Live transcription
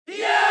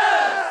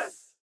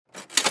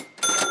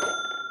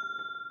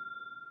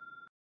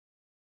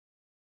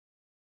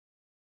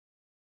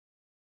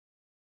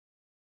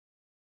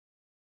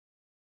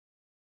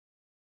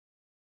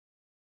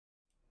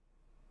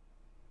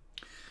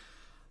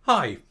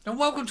Hi, and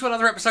welcome to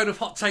another episode of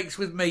Hot Takes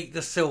with me,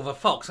 the Silver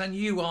Fox, and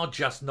you are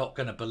just not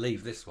going to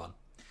believe this one.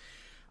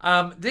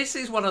 This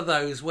is one of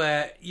those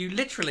where you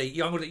literally,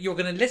 you're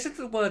going to listen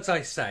to the words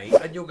I say,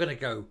 and you're going to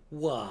go,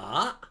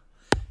 what?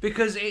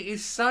 Because it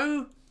is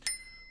so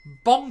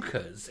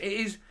bonkers,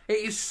 it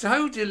is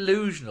so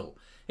delusional,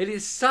 it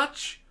is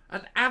such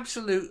an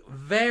absolute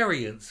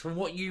variance from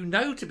what you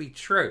know to be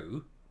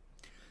true,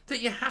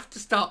 that you have to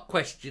start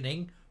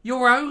questioning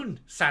your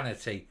own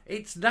sanity.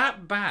 It's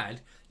that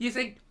bad. You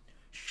think,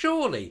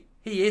 surely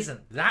he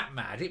isn't that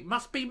mad. It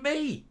must be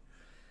me.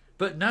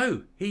 But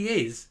no, he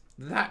is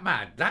that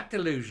mad, that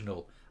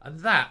delusional,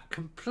 and that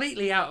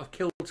completely out of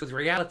kilter with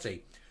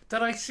reality,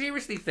 that I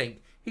seriously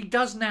think he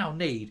does now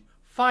need,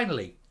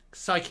 finally,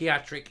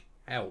 psychiatric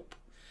help.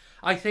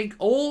 I think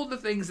all the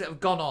things that have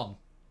gone on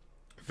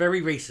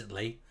very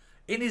recently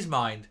in his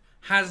mind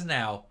has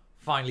now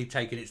finally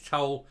taken its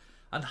toll,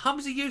 and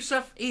Humza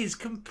Yousaf is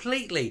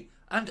completely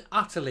and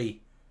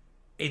utterly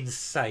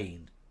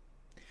insane.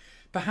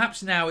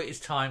 Perhaps now it is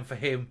time for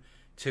him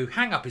to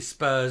hang up his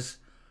spurs,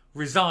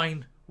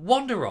 resign,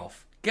 wander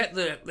off, get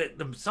the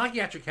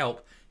psychiatric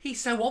help he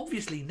so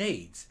obviously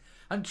needs,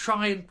 and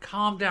try and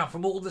calm down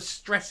from all the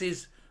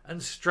stresses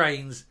and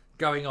strains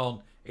going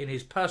on in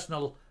his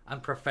personal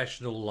and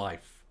professional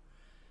life.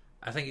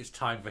 I think it's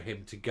time for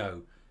him to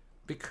go,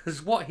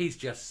 because what he's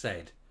just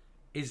said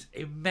is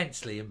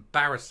immensely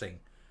embarrassing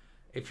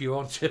if you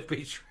want to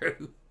be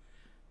true.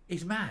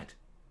 He's mad.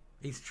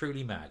 He's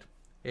truly mad.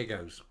 Here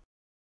goes.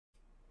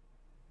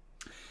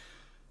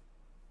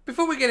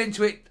 Before we get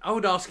into it, I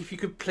would ask if you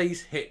could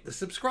please hit the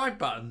subscribe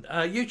button.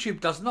 YouTube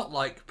does not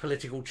like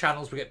political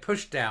channels. We get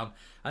pushed down.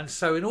 And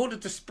so in order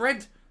to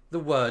spread the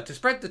word, to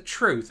spread the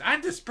truth,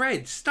 and to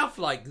spread stuff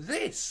like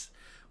this,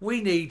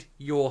 we need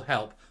your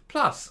help.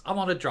 Plus, I'm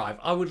on a drive.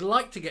 I would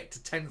like to get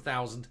to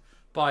 10,000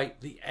 by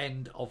the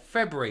end of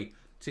February.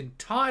 It's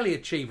entirely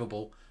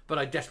achievable, but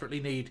I desperately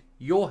need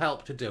your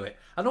help to do it.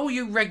 And all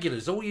you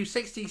regulars, all you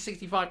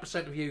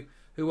 65% of you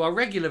who are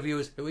regular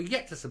viewers who are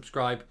yet to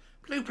subscribe,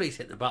 please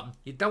hit the button.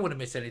 You don't want to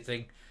miss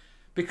anything,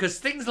 because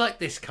things like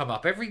this come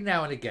up every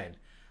now and again.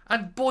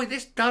 And boy,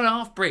 this does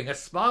half bring a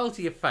smile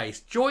to your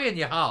face, joy in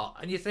your heart,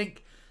 and you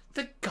think,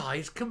 the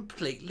guy's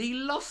completely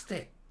lost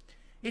it.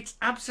 It's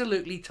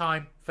absolutely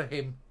time for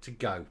him to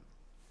go.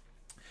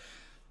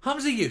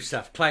 Humza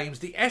Yousaf claims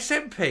the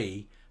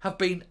SNP have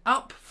been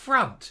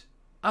upfront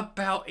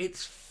about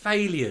its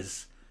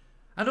failures,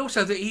 and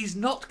also that he's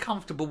not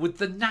comfortable with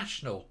the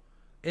national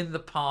in the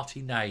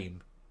party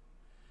name.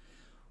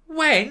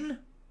 When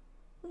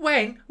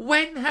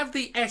have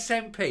the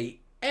SNP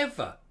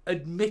ever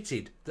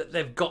admitted that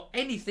they've got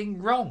anything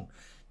wrong?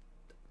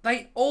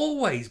 They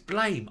always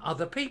blame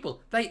other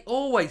people. They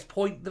always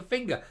point the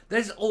finger.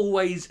 There's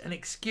always an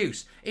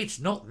excuse. It's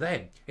not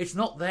them. It's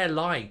not their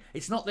lying.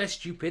 It's not their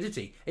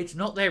stupidity. It's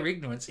not their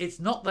ignorance. It's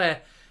not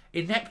their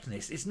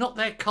ineptness. It's not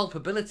their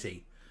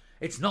culpability.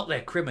 It's not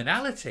their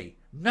criminality.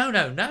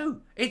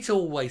 No. It's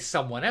always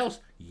someone else.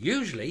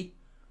 Usually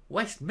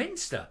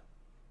Westminster.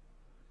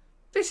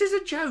 This is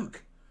a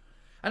joke.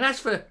 And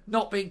as for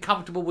not being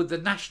comfortable with the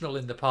national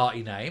in the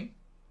party name,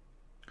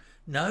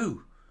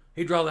 no,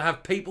 he'd rather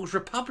have People's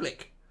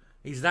Republic.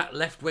 He's that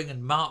left-wing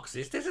and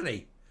Marxist, isn't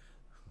he?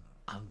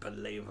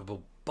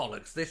 Unbelievable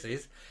bollocks this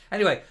is.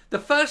 Anyway, the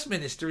First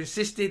Minister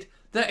insisted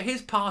that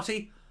his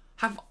party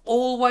have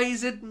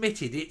always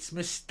admitted its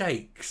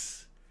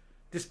mistakes,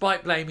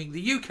 despite blaming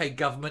the UK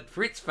government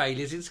for its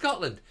failures in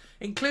Scotland,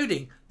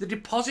 including the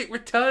deposit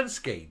return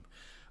scheme,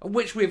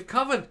 which we've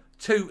covered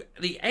to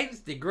the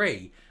nth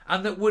degree,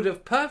 and that would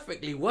have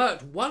perfectly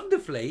worked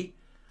wonderfully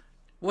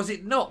was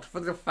it not for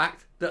the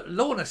fact that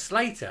Lorna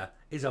Slater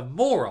is a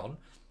moron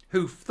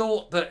who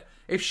thought that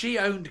if she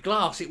owned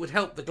glass it would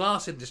help the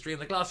glass industry, and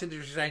the glass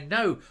industry saying,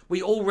 no,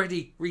 we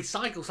already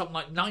recycle something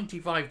like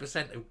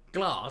 95% of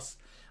glass,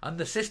 and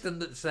the system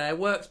that's there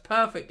works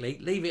perfectly,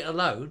 leave it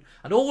alone.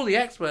 And all the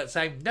experts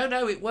saying,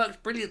 no, it works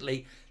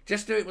brilliantly,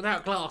 just do it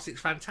without glass,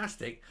 it's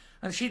fantastic.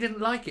 And she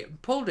didn't like it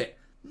and pulled it.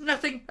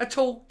 Nothing at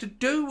all to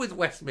do with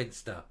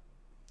Westminster.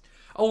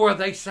 Or are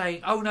they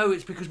saying, oh no,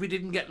 it's because we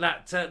didn't get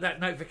that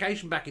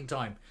notification back in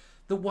time?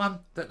 The one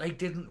that they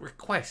didn't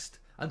request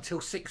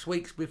until 6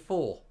 weeks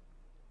before.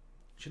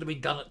 Should have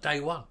been done at day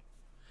one.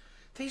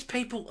 These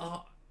people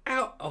are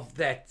out of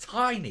their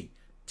tiny,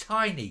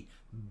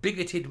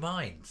 bigoted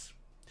minds.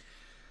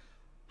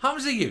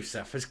 Humza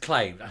Yousaf has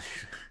claimed the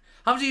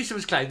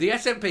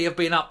SNP have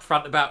been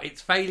upfront about its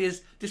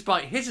failures,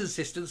 despite his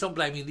insistence on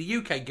blaming the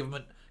UK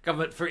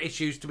government for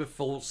issues to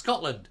befall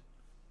Scotland.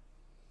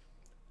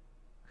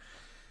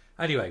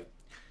 Anyway,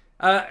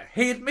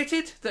 he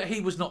admitted that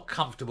he was not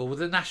comfortable with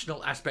the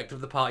national aspect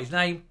of the party's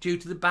name due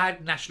to the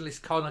bad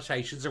nationalist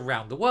connotations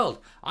around the world.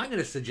 I'm going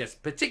to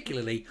suggest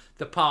particularly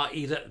the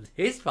party that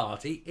his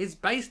party is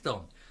based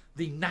on,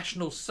 the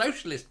National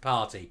Socialist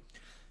Party.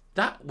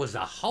 That was a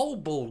whole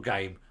ball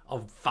game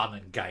of fun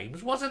and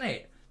games, wasn't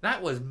it?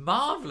 That was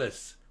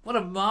marvellous. What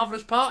a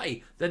marvellous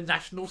party the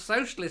National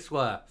Socialists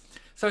were.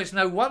 So it's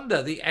no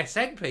wonder the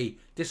SNP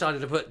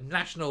decided to put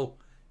national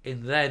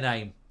in their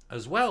name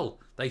as well.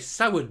 They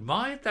so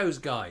admired those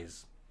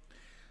guys.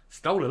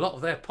 Stole a lot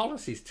of their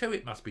policies too,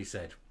 it must be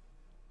said.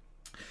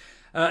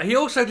 He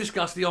also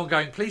discussed the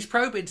ongoing police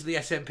probe into the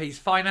SNP's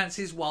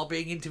finances while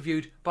being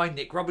interviewed by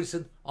Nick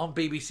Robinson on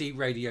BBC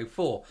Radio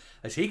 4,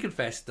 as he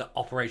confessed that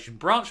Operation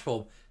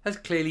Branchform has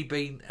clearly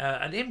been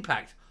an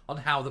impact on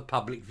how the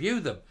public view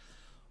them.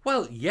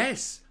 Well,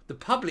 yes, the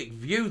public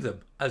view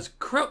them as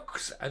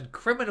crooks and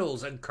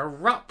criminals and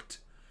corrupt.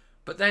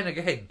 But then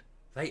again,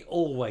 they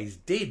always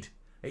did.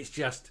 It's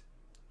just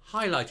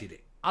highlighted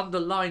it,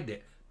 underlined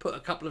it, put a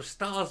couple of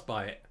stars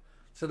by it,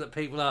 so that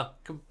people are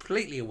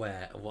completely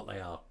aware of what they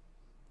are.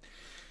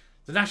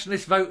 The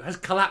nationalist vote has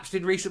collapsed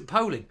in recent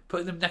polling,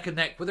 putting them neck and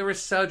neck with a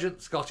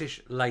resurgent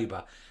Scottish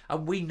Labour.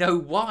 And we know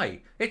why.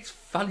 It's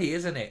funny,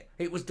 isn't it?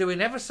 It was doing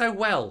ever so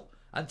well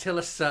until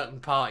a certain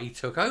party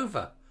took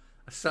over.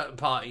 A certain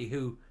party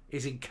who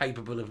is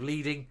incapable of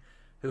leading,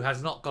 who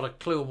has not got a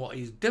clue on what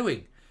he's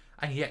doing,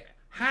 and yet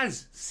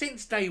has,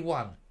 since day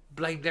one,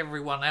 blamed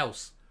everyone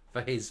else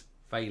for his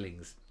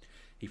failings.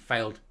 He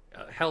failed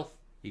at health,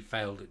 he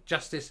failed at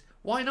justice.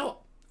 Why not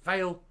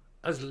fail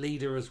as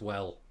leader as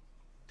well?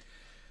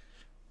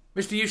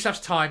 Mr Yousaf's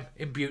time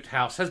in Bute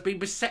House has been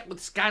beset with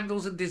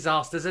scandals and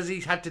disasters as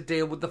he's had to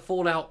deal with the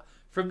fallout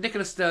from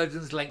Nicola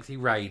Sturgeon's lengthy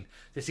reign.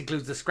 This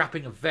includes the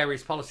scrapping of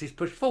various policies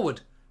pushed forward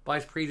by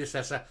his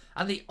predecessor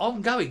and the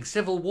ongoing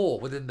civil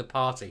war within the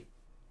party.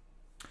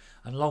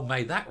 And long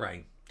may that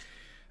reign.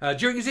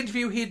 During his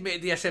interview, he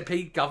admitted the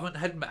SNP government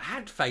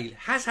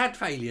has had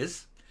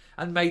failures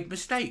and made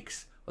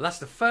mistakes. Well, that's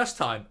the first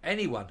time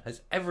anyone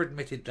has ever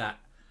admitted that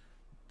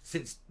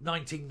since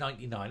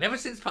 1999. Ever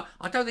since,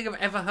 I don't think I've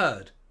ever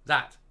heard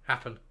that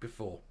happen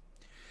before.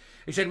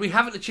 He said, we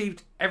haven't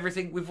achieved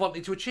everything we've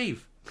wanted to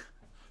achieve.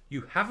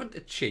 You haven't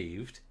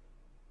achieved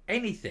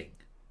anything.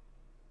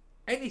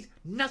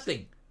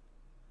 Nothing.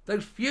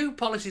 Those few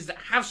policies that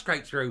have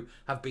scraped through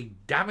have been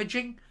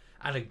damaging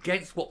and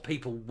against what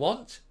people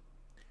want.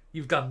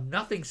 You've done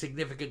nothing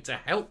significant to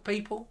help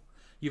people.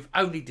 You've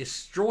only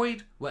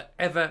destroyed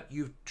wherever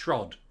you've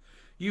trod.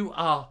 You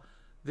are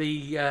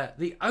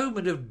the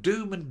omen of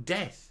doom and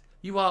death.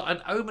 You are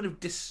an omen of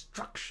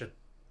destruction.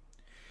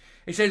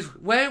 He says,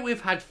 where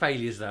we've had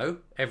failures, though,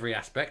 every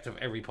aspect of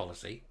every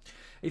policy,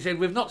 he said,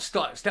 we've not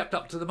stepped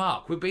up to the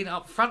mark. We've been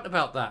upfront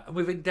about that, and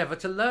we've endeavoured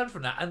to learn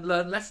from that and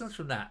learn lessons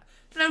from that.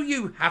 No,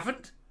 you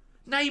haven't.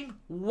 Name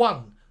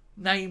one.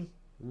 Name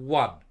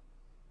one.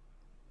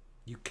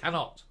 You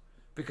cannot,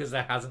 because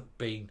there hasn't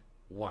been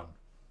one.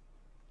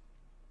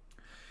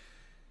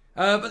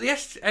 But the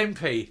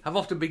SNP have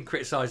often been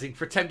criticising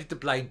for attempting to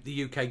blame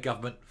the UK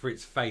government for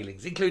its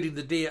failings, including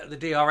the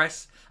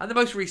DRS and the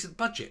most recent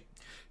budget.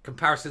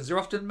 Comparisons are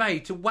often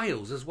made to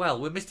Wales as well,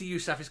 where Mr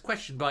Yousaf is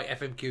questioned by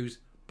FMQs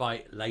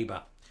by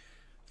Labour.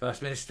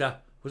 First Minister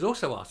was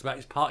also asked about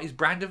his party's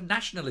brand of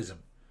nationalism,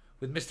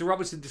 with Mr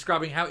Robinson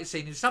describing how it's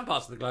seen in some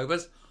parts of the globe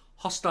as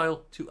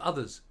hostile to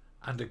others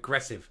and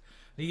aggressive.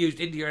 And he used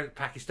India and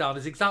Pakistan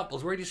as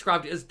examples where he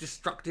described it as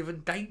destructive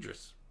and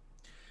dangerous.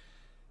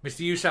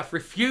 Mr Yousaf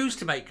refused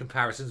to make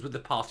comparisons with the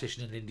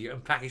partition in India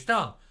and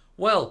Pakistan.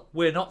 Well,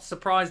 we're not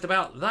surprised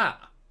about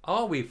that,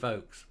 are we,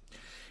 folks?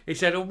 He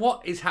said, and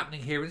what is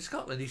happening here in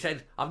Scotland? He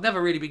said, I've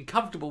never really been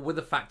comfortable with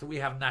the fact that we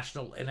have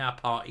national in our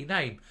party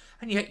name,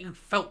 and yet you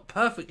felt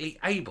perfectly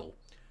able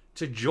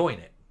to join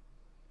it.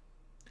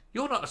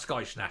 You're not a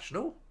Scottish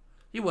national.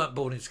 You weren't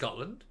born in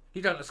Scotland.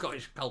 You don't have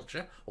Scottish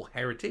culture or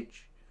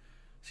heritage.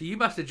 So you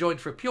must have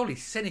joined for purely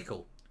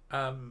cynical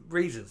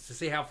reasons to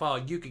see how far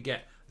you could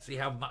get, see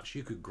how much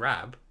you could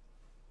grab.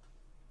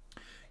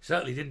 You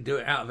certainly didn't do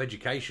it out of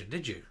education,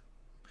 did you?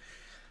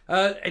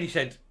 And he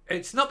said,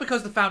 it's not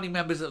because the founding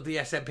members of the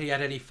SNP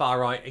had any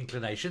far-right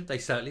inclination. They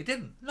certainly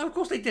didn't. No, of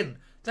course they didn't.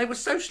 They were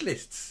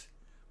socialists.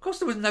 Of course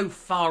there was no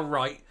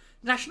far-right.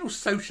 National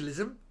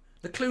socialism,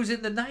 the clue's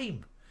in the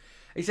name.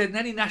 He said,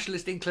 any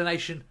nationalist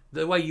inclination,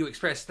 the way you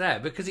expressed there,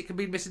 because it can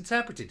be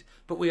misinterpreted.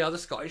 But we are the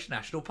Scottish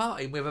National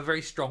Party, and we have a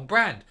very strong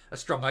brand, a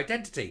strong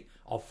identity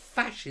of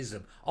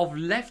fascism, of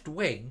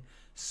left-wing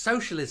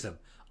socialism,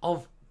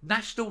 of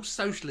national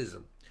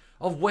socialism,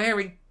 of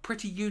wearing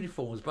pretty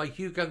uniforms by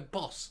Hugo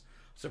Boss.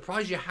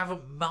 Surprised you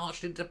haven't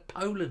marched into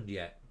Poland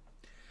yet.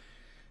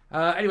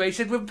 Anyway, he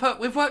said,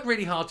 we've worked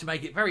really hard to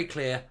make it very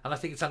clear, and I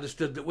think it's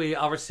understood that we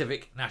are a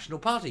civic national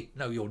party.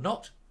 No, you're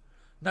not.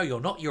 No,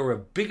 you're not. You're a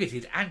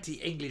bigoted,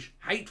 anti-English,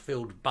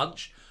 hate-filled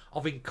bunch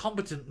of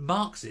incompetent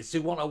Marxists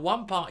who want a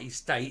one-party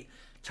state,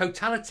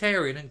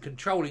 totalitarian and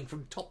controlling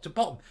from top to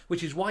bottom,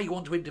 which is why you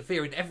want to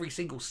interfere in every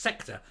single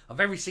sector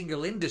of every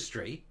single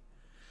industry,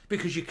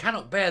 because you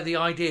cannot bear the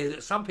idea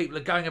that some people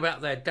are going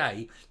about their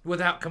day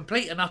without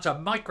complete and utter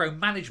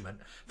micromanagement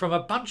from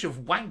a bunch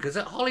of wankers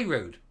at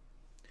Holyrood.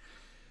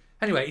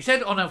 Anyway, he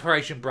said on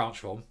Operation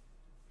Branchform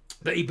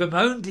that he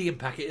bemoaned the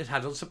impact it had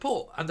had on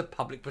support and the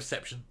public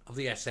perception of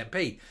the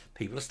SNP.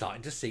 People are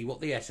starting to see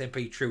what the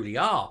SNP truly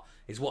are,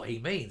 is what he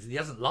means. And he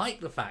doesn't like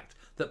the fact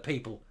that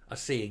people are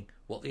seeing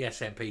what the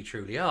SNP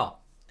truly are.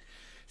 He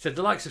said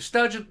the likes of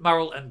Sturgeon,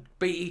 Murrell and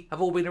Beattie have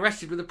all been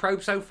arrested with the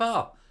probe so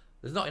far.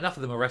 There's not enough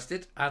of them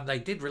arrested, and they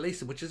did release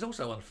them, which is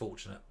also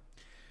unfortunate.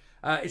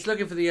 It's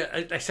looking for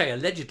the, they say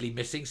allegedly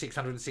missing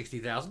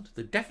 660,000.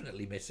 They're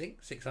definitely missing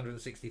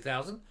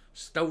 660,000.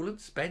 Stolen,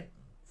 spent,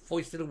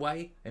 foisted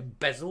away,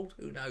 embezzled,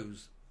 who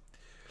knows.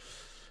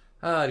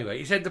 Anyway,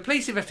 he said the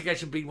police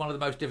investigation has been one of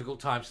the most difficult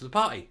times for the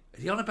party.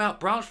 Is he on about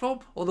branch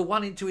mob or the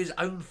one into his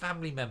own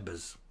family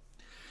members?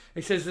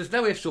 He says there's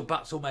no ifs or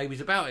buts or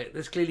maybes about it.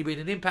 There's clearly been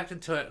an impact in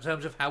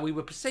terms of how we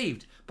were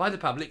perceived by the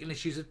public and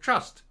issues of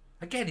trust.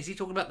 Again, is he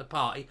talking about the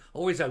party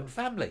or his own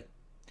family?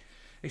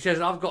 He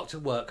says, I've got to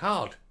work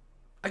hard.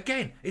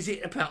 Again, is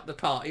it about the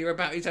party or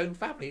about his own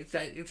family?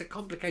 It's a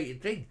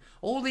complicated thing.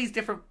 All these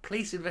different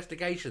police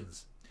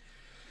investigations.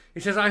 He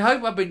says, I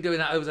hope I've been doing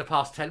that over the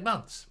past 10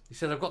 months. He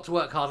says, I've got to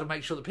work hard and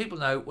make sure that people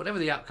know, whatever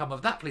the outcome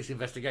of that police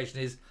investigation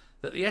is,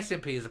 that the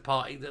SNP is a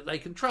party that they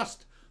can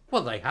trust.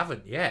 Well, they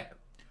haven't yet.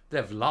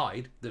 They've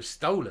lied, they've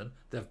stolen,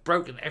 they've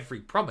broken every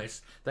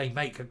promise. They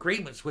make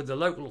agreements with the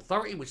local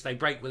authority, which they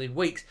break within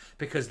weeks,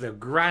 because the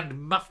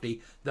Grand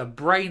Mufti, the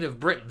brain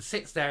of Britain,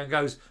 sits there and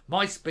goes,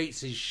 my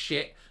speech is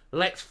shit,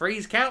 let's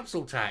freeze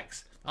council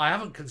tax. I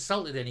haven't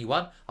consulted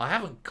anyone, I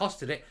haven't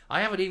costed it,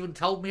 I haven't even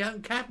told my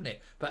own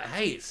cabinet. But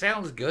hey, it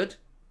sounds good.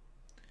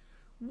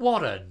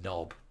 What a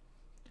knob.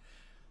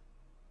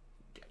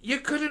 You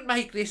couldn't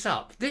make this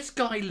up. This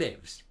guy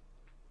lives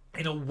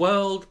in a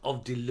world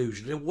of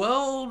delusion, in a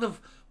world of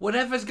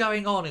whatever's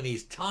going on in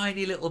his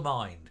tiny little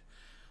mind.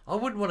 I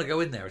wouldn't want to go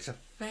in there. It's a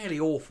fairly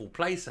awful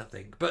place, I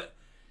think. But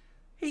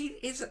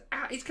he's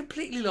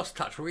completely lost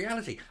touch with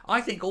reality. I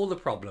think all the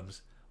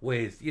problems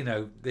with, you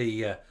know,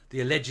 the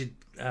alleged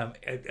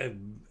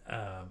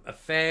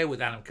affair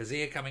with Alam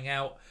Kazir coming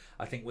out,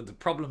 I think with the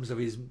problems of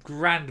his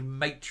grand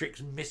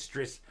matrix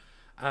mistress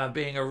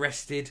being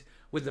arrested,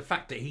 with the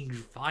fact that he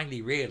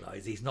finally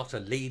realised he's not a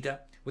leader,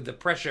 with the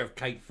pressure of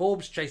Kate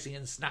Forbes chasing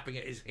and snapping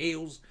at his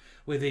heels,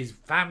 with his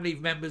family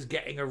members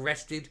getting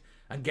arrested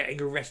and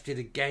getting arrested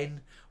again,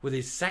 with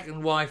his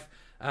second wife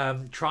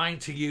trying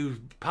to use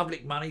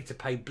public money to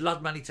pay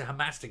blood money to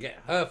Hamas to get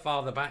her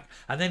father back,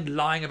 and then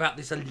lying about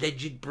this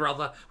alleged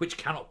brother, which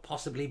cannot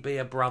possibly be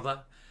a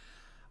brother.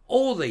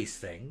 All these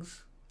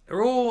things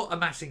are all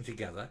amassing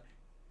together.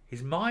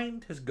 His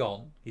mind has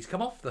gone. He's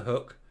come off the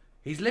hook.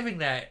 He's living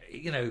there,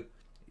 you know,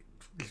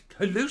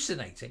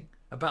 hallucinating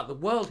about the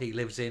world he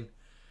lives in.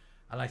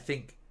 And I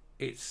think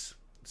it's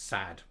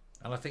sad.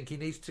 And I think he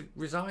needs to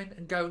resign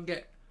and go and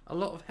get a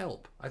lot of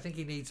help. I think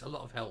he needs a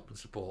lot of help and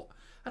support.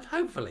 And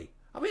hopefully,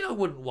 I mean, I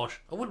wouldn't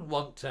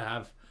want to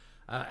have,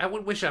 I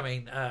wouldn't wish, you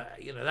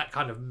know, that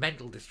kind of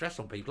mental distress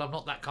on people. I'm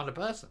not that kind of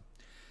person.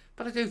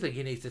 But I do think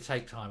he needs to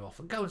take time off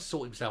and go and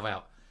sort himself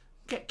out.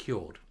 Get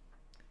cured,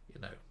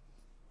 you know.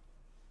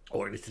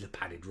 Or at least in a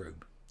padded room.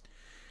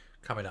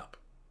 Coming up.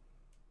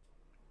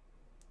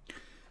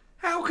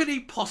 How could he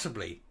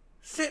possibly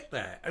sit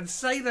there and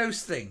say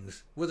those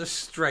things with a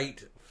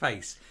straight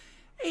face?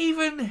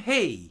 Even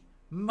he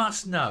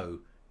must know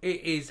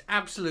it is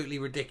absolutely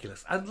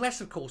ridiculous.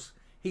 Unless, of course,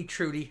 he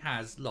truly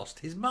has lost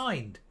his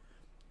mind.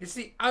 It's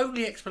the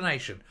only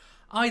explanation.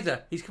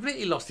 Either he's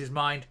completely lost his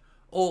mind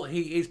or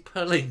he is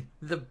pulling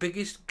the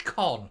biggest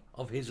con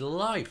of his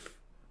life.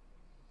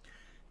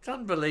 It's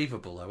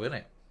unbelievable, though,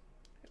 isn't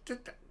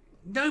it?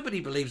 Nobody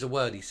believes a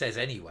word he says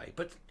anyway.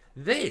 But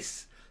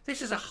this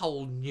is a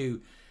whole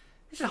new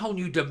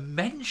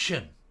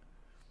dimension.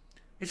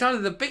 It's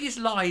either the biggest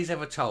lie he's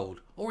ever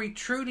told, or he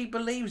truly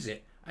believes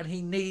it, and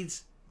he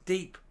needs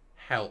deep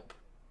help.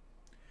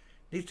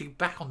 He needs to get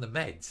back on the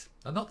meds,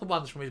 and not the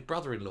ones from his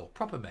brother-in-law.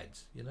 Proper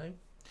meds, you know.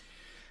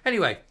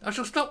 Anyway, I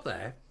shall stop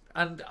there,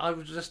 and I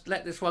will just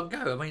let this one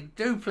go. I mean,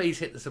 do please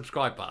hit the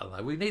subscribe button,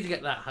 though. We need to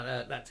get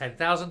that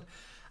 10,000.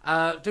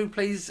 Do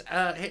please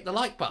hit the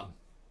like button,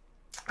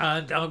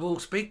 and I will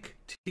speak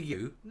to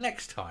you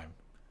next time.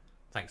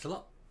 Thanks a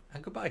lot,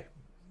 and goodbye.